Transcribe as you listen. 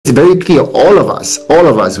it's very clear, all of us,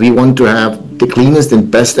 we want to have the cleanest and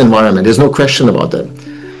best environment. There's no question about that.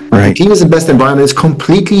 Right. The cleanest and best environment is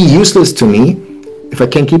completely useless to me if I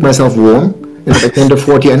can't keep myself warm and if I can't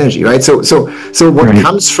afford the energy, right? So what Right.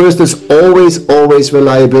 comes first is always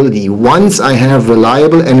reliability. Once I have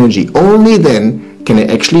reliable energy, only then can I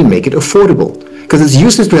actually make it affordable. Because it's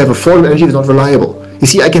useless to have affordable energy if it's not reliable. You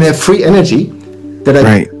see, I can have free energy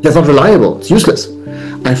that's not reliable. It's useless.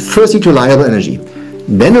 I first need reliable energy,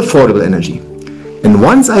 then affordable energy. And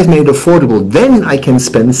once I've made it affordable, then I can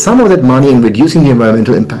spend some of that money in reducing the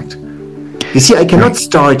environmental impact. You see, I cannot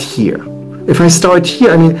start here. If I start here,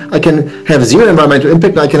 I mean, I can have zero environmental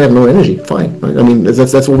impact, and I can have no energy. Fine. Right? I mean,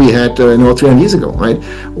 that's what we had 300 years ago, right?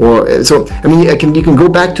 Or so. I mean, you can go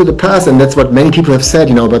back to the past, and that's what many people have said.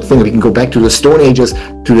 About things. We can go back to the Stone Ages,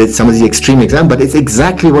 to some of the extreme examples, but it's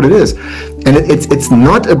exactly what it is, and it's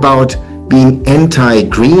not about being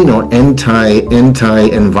anti-green or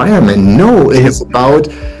anti-environment. No, it is about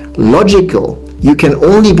logical. You can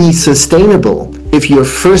only be sustainable if you're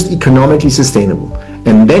first economically sustainable,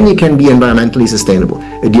 and then you can be environmentally sustainable.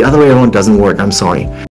 The other way around doesn't work. I'm sorry.